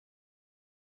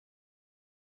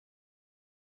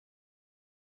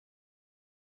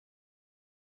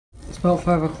about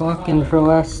 5 o'clock, and for the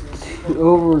last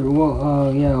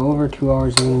over 2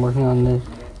 hours I've been working on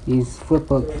these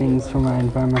flipbook things for my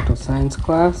environmental science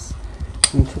class.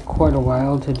 It took quite a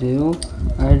while to do.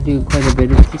 I had to do quite a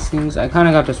bit of these things. I kind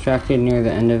of got distracted near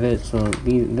the end of it, so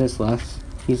these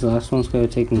last ones could have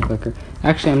taken quicker.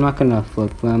 Actually, I'm not gonna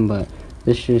flip them, but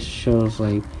this just shows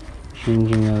like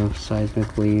changing of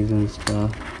seismic waves and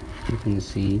stuff. You can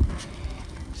see.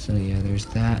 So yeah, there's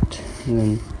that, and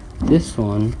then this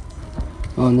one.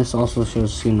 Oh, and this also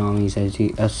shows tsunamis as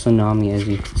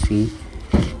you can see.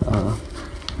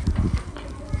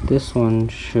 This one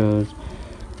shows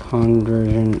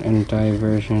conversion and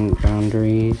diversion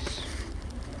boundaries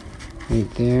right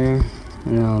there,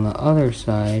 and then on the other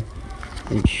side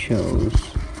it shows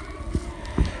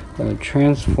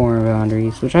transform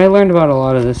boundaries, which I learned about a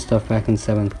lot of this stuff back in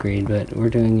 7th grade, but we're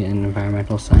doing it in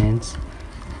environmental science.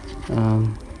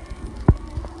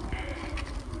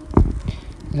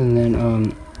 And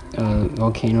then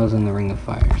volcanoes in the Ring of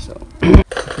Fire. So I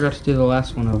forgot to do the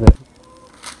last one of it.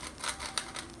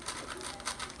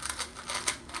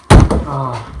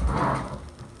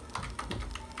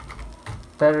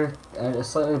 Better,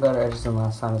 slightly better edges than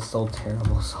last time. It's still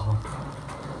terrible, so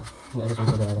yeah, I just want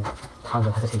to look at it. Tons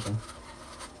of hesitation.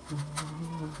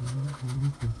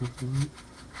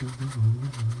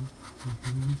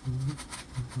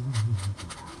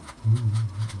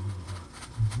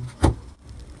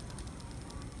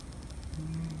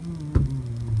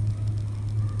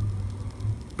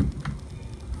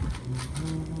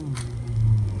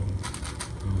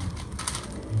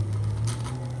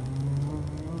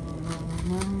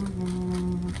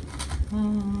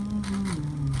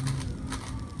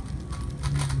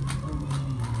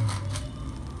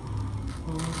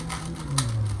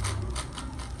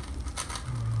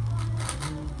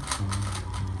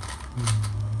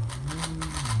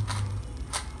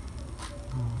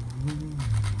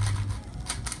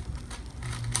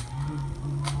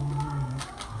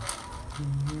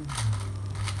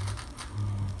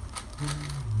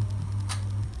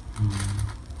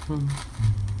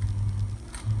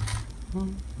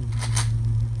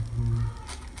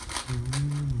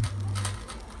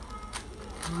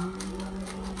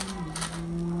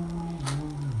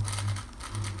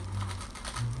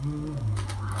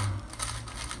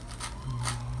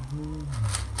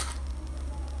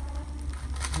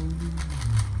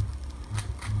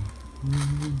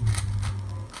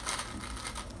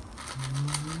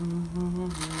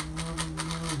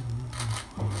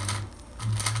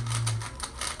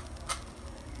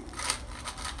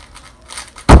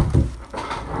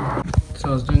 So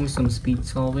I was doing some speed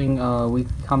solving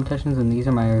weekly competitions, and these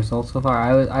are my results so far.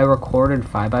 I recorded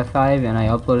 5x5 and I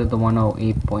uploaded the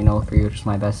 108.03, which is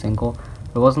my best single.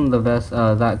 It wasn't the best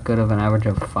that good of an average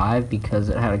of 5 because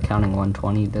it had a counting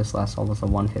 120. This last all was a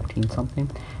 115 something,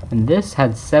 and this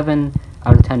had 7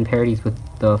 out of 10 parodies, with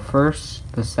the first,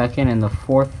 the second, and the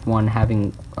fourth one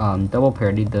having double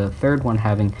parody, the third one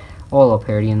having all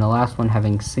parody, and the last one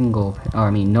having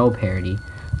no parody.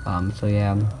 So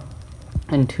yeah.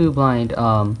 And 2 blind,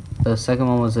 the second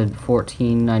one was a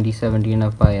 1497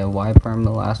 DNF by a Y-perm,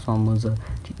 the last one was a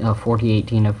 48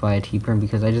 DNF by a T-perm,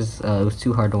 because I just, it was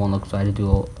too hard to one look, so I had to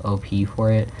do OP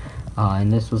for it.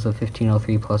 And this was a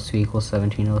 1503 plus 2 equals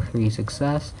 1703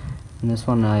 success. And this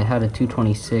one, I had a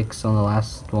 226 on the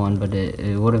last one, but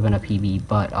it would have been a PB,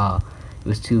 but it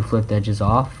was 2 flipped edges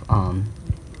off.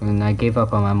 And I gave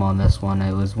up on memo on this one.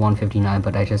 It was 159,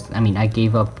 but I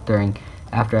gave up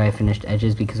after I finished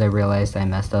edges because I realized I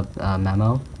messed up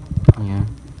memo. Yeah.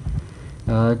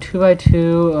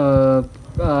 2x2,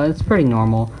 it's pretty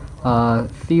normal.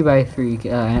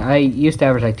 3x3, I used to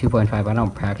average like 2.5. I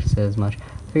don't practice it as much.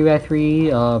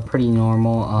 3x3, pretty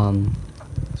normal.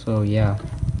 So yeah.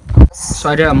 So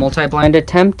I did a multi-blind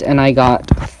attempt, and I got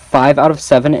 5 out of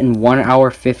 7 in 1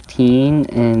 hour 15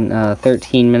 and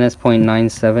 13 minutes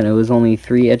 .97. It was only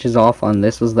 3 edges off on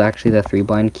this. Was actually the 3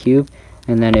 blind cube.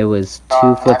 And then it was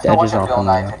 2 flipped edges off on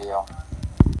that.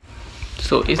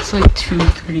 So it's like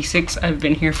 2:36. I've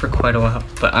been here for quite a while,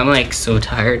 but I'm like so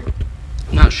tired.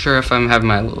 Not sure if I'm having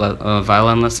my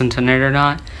violin lesson tonight or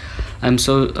not. I'm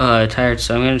so tired,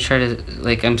 so I'm gonna try to,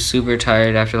 I'm super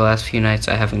tired after the last few nights.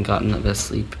 I haven't gotten the best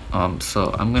sleep.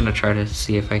 So I'm gonna try to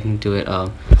see if I can do it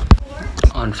on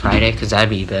Friday, because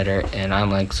that'd be better, and I'm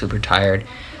like super tired.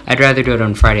 I'd rather do it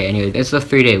on Friday anyway. It's a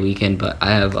 3-day weekend, but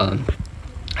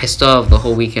I still have the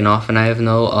whole weekend off, and I have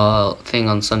no thing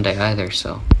on Sunday either.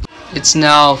 So it's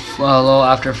now a little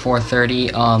after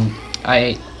 4:30.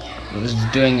 I was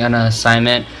doing an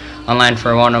assignment online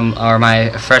for my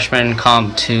freshman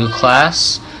Comp 2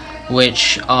 class,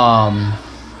 which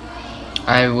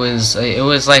it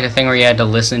was like a thing where you had to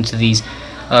listen to these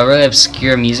really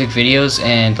obscure music videos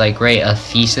and like write a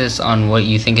thesis on what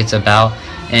you think it's about,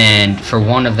 and for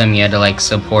one of them you had to like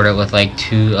support it with like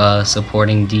 2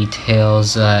 supporting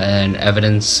details and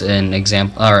evidence and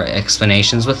example or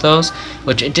explanations with those,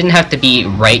 which it didn't have to be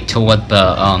right to what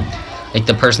the like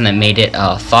the person that made it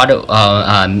thought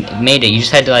it made it. You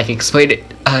just had to like explain it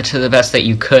to the best that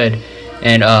you could.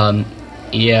 And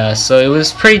yeah, so it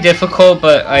was pretty difficult,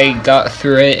 but I got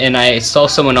through it, and I saw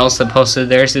someone else that posted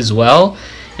theirs as well,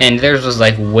 and theirs was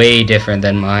like way different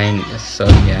than mine. So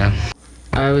yeah,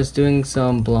 I was doing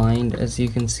some blind. As you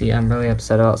can see, I'm really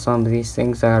upset about some of these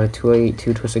things. I got a 208,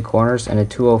 2 twisted corners, and a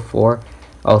 204.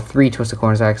 Oh, 3 twisted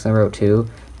corners. I accidentally wrote 2.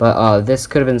 But this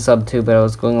could have been sub 2, but I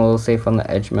was going a little safe on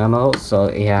the edge memo. So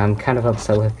yeah, I'm kind of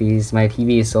upset with these. My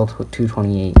PB is still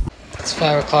 228. It's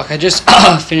 5 o'clock. I just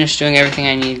finished doing everything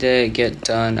I need to get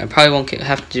done. I probably won't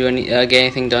have to do get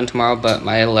anything done tomorrow, but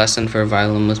my lesson for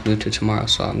violin was moved to tomorrow,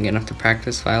 so I'm gonna have to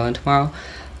practice violin tomorrow.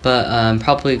 But I'm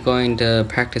probably going to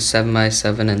practice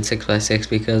 7x7 and 6x6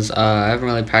 because I haven't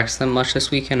really practiced them much this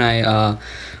week, and I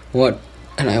want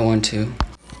to.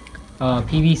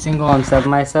 PB single on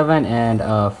 7x7 and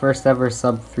first ever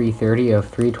sub 330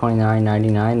 of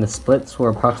 329.99. The splits were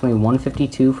approximately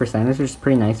 152 for centers, which is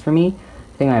pretty nice for me.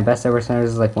 I think my best ever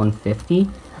centers is like 150.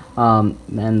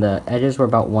 And the edges were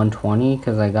about 120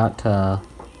 because I got to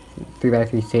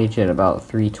 3x3 stage at about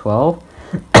 312.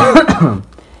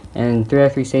 And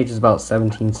 3x3 stage is about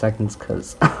 17 seconds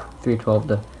because 312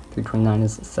 to 329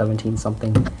 is 17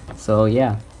 something. So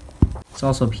yeah, it's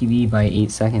also PB by 8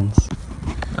 seconds.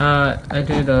 I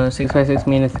did a 6x6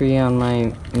 main of 3 on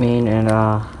my main, and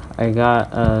I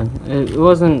got it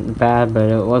wasn't bad,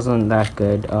 but it wasn't that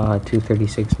good.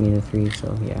 236 main of 3,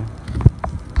 so yeah.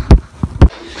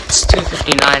 It's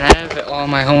 2:59. I have all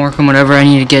my homework and whatever I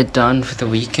need to get done for the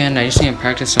weekend. I just need to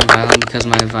practice some violin because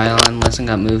my violin lesson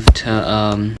got moved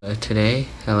to today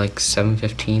at like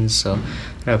 7:15. So I'm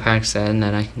gonna practice that and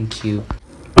then I can cube.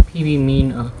 PB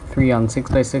mean of 3 on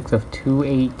 6x6 of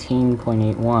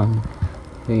 218.81.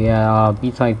 So yeah,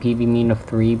 beats my PB mean of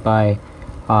 3 by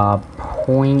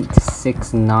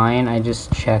 0.69. I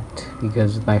just checked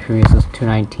because my previous was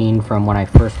 219 from when I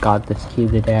first got this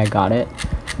cube the day I got it.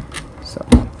 So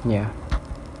yeah.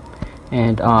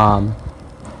 And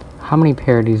how many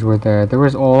parodies were there? There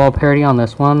was OLL parody on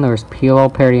this one, there was PLL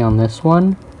parody on this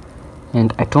one,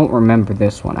 and I don't remember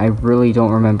this one. I really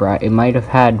don't remember. It might have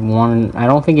had one. I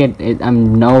don't think I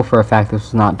know for a fact this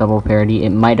was not double parody.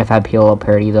 It might have had PLL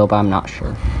parody though, but I'm not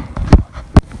sure.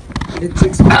 It's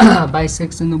 6 by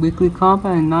 6 in the weekly comp,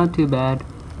 and not too bad.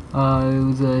 It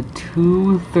was a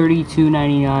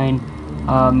 232.99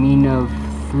 mean of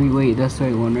 3. Wait, that's the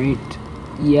right one, right?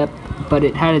 Yep, but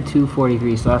it had a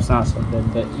 243, so that's not so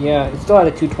good. But yeah, it still had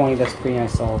a 220. That's pretty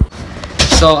nice solve.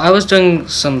 So I was doing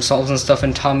some solves and stuff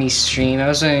in Tommy's stream. I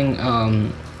was doing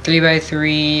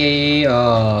 3x3,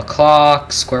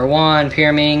 clock, square 1,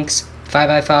 pyraminx,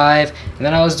 5x5, and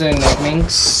then I was doing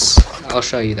megaminx. I'll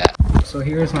show you that. So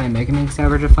here's my megaminx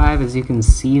average of 5. As you can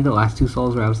see, the last 2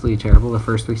 solves were absolutely terrible. The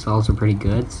first 3 solves are pretty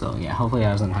good. So yeah, hopefully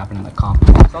that doesn't happen in the comp.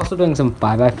 I was also doing some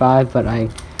 5x5, but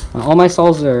all my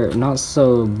solves are not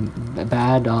so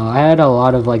bad. I had a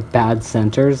lot of like bad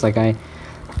centers, and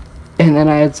then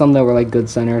I had some that were like good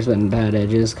centers but bad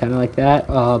edges, kind of like that.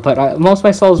 But most of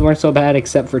my solves weren't so bad,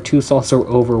 except for 2 solves that were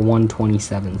over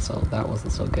 127, so that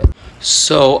wasn't so good.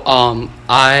 So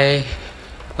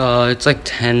it's like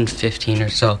 10:15 or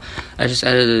so. I just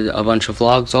edited a bunch of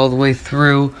vlogs all the way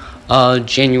through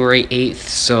January 8th,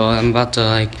 so I'm about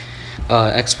to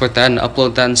export that and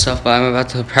upload that and stuff, but I'm about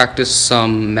to practice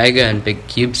some mega and big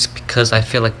cubes because I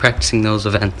feel like practicing those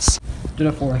events. Did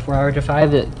a 4x4 average of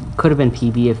 5. It could have been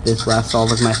PB if this last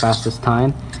solve was my fastest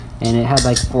time, and it had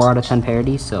like 4 out of 10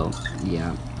 parodies, so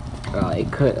yeah,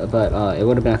 it could, but it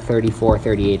would have been a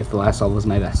 34-38 if the last solve was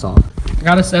my best solve. I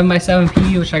got a 7x7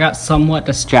 PB, which I got somewhat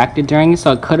distracted during,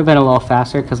 so it could have been a little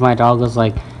faster because my dog was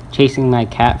like chasing my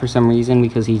cat for some reason,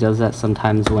 because he does that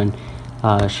sometimes when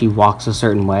she walks a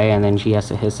certain way and then she has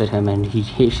to hiss at him, and he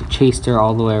chased her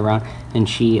all the way around, and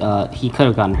he could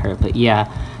have gotten hurt. But yeah,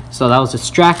 so that was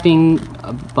distracting.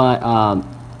 But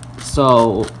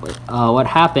what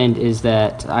happened is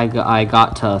that I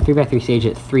got to 3x3 stage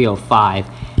at 305,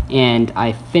 and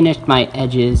I finished my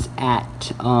edges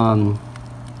at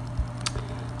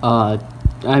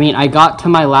I got to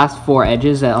my last 4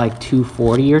 edges at like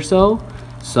 240 or so.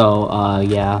 So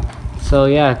yeah,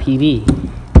 PB.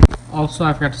 Also,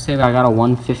 I forgot to say that I got a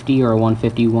 150 or a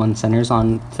 151 centers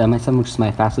on semi-7, which is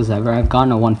my fastest ever. I've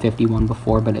gotten a 151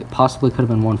 before, but it possibly could have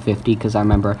been 150 because I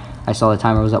remember I saw the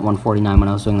timer was at 149 when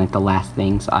I was doing like the last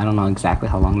thing, so I don't know exactly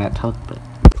how long that took, but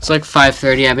it's like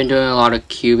 5:30. I've been doing a lot of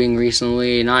cubing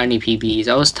recently, not any PBs.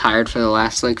 I was tired for the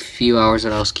last like few hours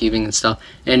that I was cubing and stuff.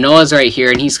 And Noah's right here,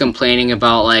 and he's complaining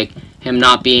about like him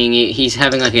not being, he's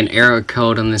having like an error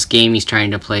code on this game he's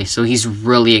trying to play, so he's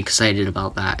really excited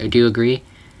about that. Do you agree?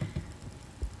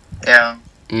 Yeah.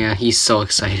 Yeah, he's so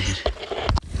excited.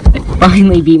 I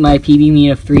finally beat my PB meet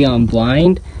of 3 on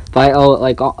blind by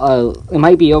it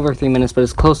might be over 3 minutes, but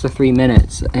it's close to 3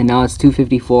 minutes, and now it's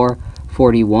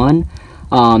 2:54:41.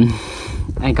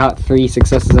 I got 3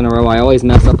 successes in a row. I always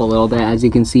mess up a little bit. As you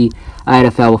can see, I had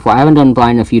a fail before. I haven't done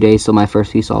blind in a few days, so my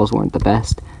first few solves weren't the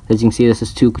best. As you can see, this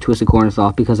is 2 twisted corners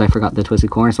off because I forgot the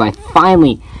twisted corner. So I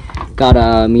finally got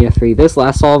a meet of 3. This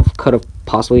last solve could have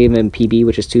possibly been PB,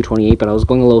 which is 2:28, but I was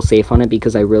going a little safe on it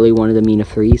because I really wanted a meet of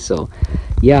 3. So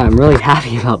yeah, I'm really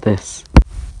happy about this.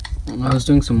 I was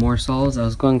doing some more solves. I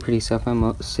was going pretty safe on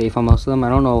most of them. I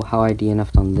don't know how I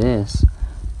DNF'd on this,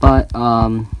 but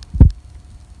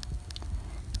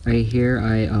right here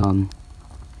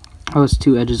I was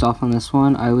 2 edges off on this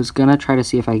one. I was gonna try to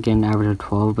see if I get an average of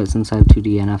 12, but since I have 2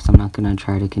 DNFs, I'm not gonna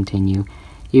try to continue.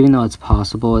 Even though it's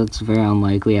possible, it's very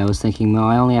unlikely. I was thinking, no,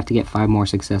 I only have to get 5 more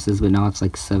successes, but now it's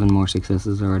like 7 more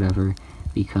successes or whatever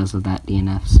because of that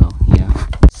DNF, so yeah.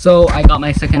 So I got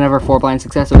my second ever 4 blind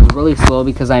success. It was really slow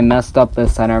because I messed up the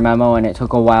center memo and it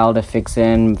took a while to fix it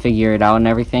and figure it out and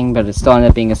everything, but it still ended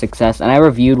up being a success. And I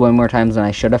reviewed way more times than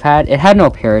I should have had. It had no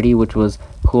parity, which was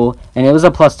cool, and it was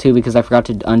a +2 because I forgot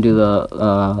to undo the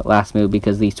last move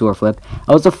because these 2 were flipped.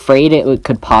 I was afraid it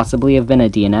could possibly have been a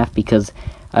DNF because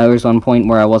there was one point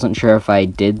where I wasn't sure if I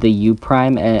did the U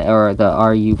prime or the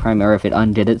RU prime or if it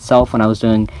undid itself when I was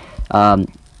doing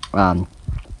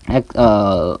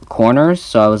corners,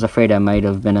 so I was afraid I might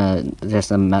have been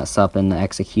just a mess up in the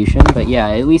execution. But yeah,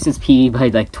 at least it's PB by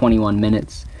like 21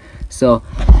 minutes. So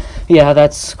yeah,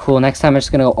 that's cool. Next time I'm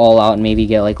just gonna go all out and maybe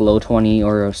get like low 20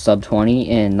 or sub 20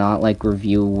 and not like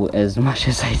review as much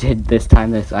as I did this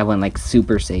time. I went like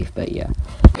super safe, but yeah.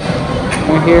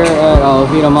 We're here at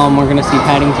Oviedo Mall and we're gonna see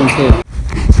Paddington 2.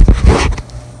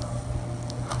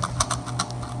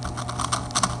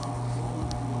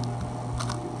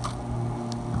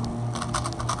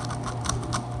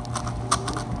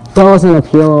 That wasn't a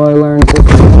PLO I learned.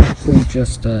 This is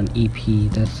just an EP.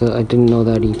 I didn't know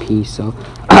that EP, so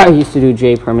I used to do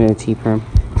J perm and a T perm.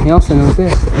 He also knows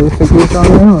this. This figures on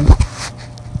their own.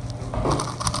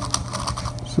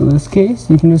 So in this case,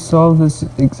 you can just solve this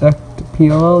exact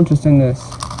PLO just in this.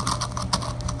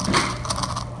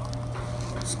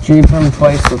 It's J perm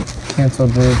twice with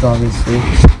canceled verbs, obviously.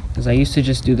 Because I used to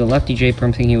just do the lefty J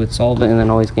perm thinking he would solve it and then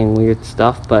always getting weird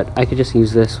stuff, but I could just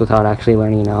use this without actually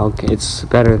learning now. It's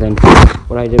better than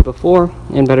what I did before,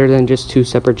 and better than just 2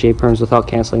 separate J perms without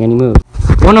canceling any moves.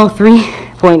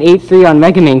 103.83 on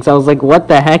Megaminx. I was like, what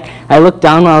the heck? I looked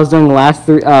down when I was doing the last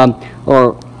 3,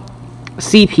 or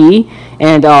CP,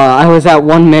 and I was at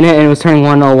 1 minute and it was turning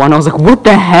 101. I was like, what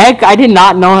the heck? I did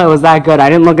not know it was that good. I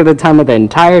didn't look at the timer the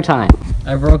entire time.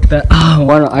 I broke that.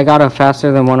 I got a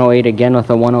faster than 108 again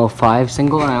with a 105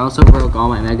 single, and I also broke all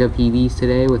my mega PBs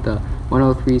today with a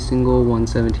 103 single,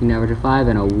 117 average of 5,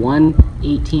 and a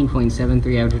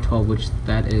 118.73 average of 12, which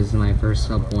that is my first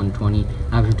sub 120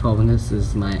 average of 12, and this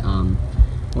is my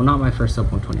well, not my first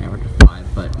sub 120 average of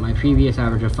 5, but my previous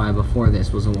average of 5 before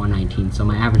this was a 119, so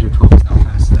my average of 12 is now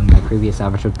faster than my previous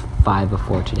average of 5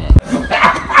 before today.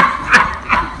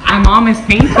 My mom is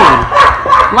painting.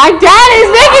 My dad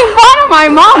is making fun of my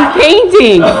mom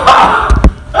painting.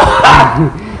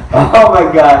 Oh my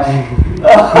gosh.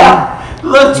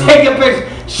 Look, take a picture.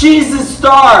 She's the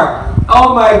star.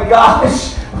 Oh my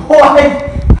gosh. What?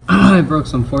 I broke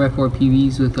some 4x4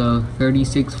 PBs with a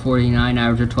 36.49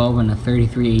 average of 12 and a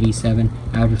 33.87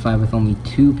 average of 5 with only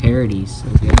 2 parodies. So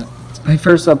yeah. My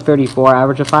first sub 34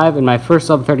 average of 5 and my first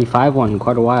sub 35 one in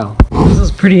quite a while. This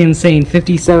is pretty insane.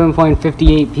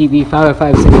 57.58 PB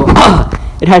 5x5 single.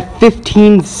 It had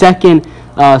 15-second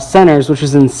centers, which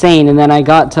was insane. And then I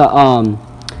got to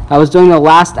I was doing the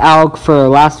last alg for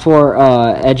last 4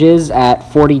 edges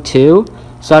at 42.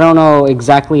 So I don't know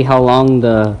exactly how long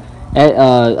the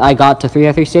I got to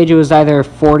 3x3 stage. It was either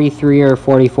 43 or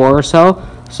 44 or so.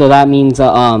 So that means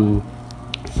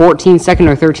 14-second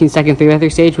or 13-second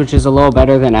 3x3 stage, which is a little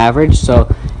better than average. So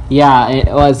yeah,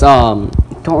 it was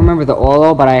don't remember the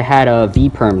oil, but I had a V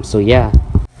perm. So yeah.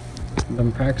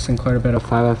 I'm practicing quite a bit of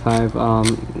 5x5.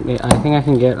 I think I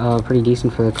can get pretty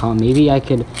decent for the comp. Maybe I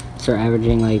could start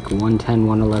averaging like 110,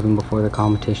 111 before the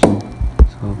competition.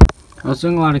 So I was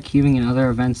doing a lot of cubing in other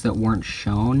events that weren't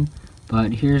shown,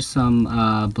 but here's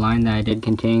some blind that I did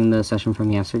containing the session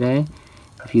from yesterday.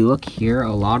 If you look here,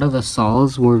 a lot of the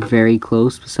sols were very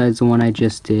close besides the one I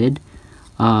just did.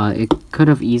 It could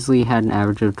have easily had an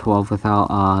average of 12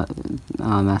 without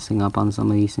messing up on some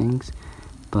of these things.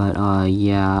 But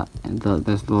yeah,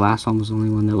 the last one was the only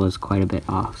one that was quite a bit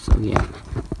off, so yeah.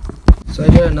 So I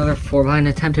did another 4-blind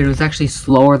attempt, and it was actually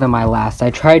slower than my last.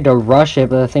 I tried to rush it,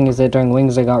 but the thing is that during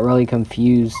wings I got really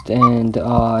confused, and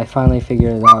I finally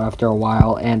figured it out after a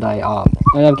while, and I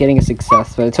ended up getting a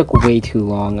success, but it took way too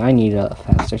long. I need a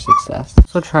faster success.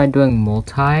 So I tried doing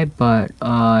multi, but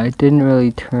it didn't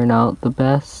really turn out the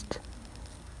best.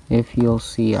 If you'll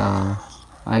see, I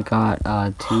got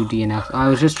 2 DNFs. I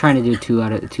was just trying to do 2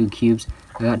 out of 2 cubes.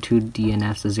 I got 2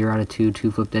 DNFs, a 0 out of 2,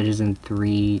 2 flipped edges, and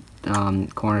 3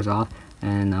 corners off,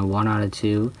 and a 1 out of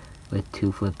 2 with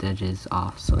 2 flipped edges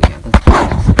off. So yeah, that's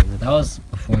pretty. That was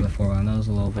before the 4-1. That was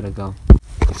a little bit ago.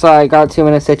 So I got 2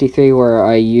 minutes 53 where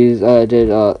I did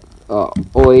OH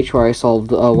where I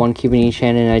solved 1 cube in each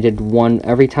hand, and I did one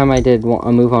every time I did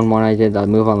a move on one. I did a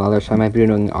move on the other. So I might be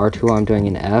doing R2 while I'm doing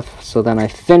an F. So then I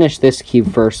finished this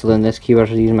cube first. So then this cube I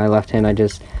was using my left hand. I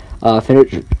just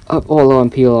finished up Olo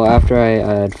and Pilo after I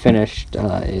had finished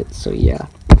it. So yeah.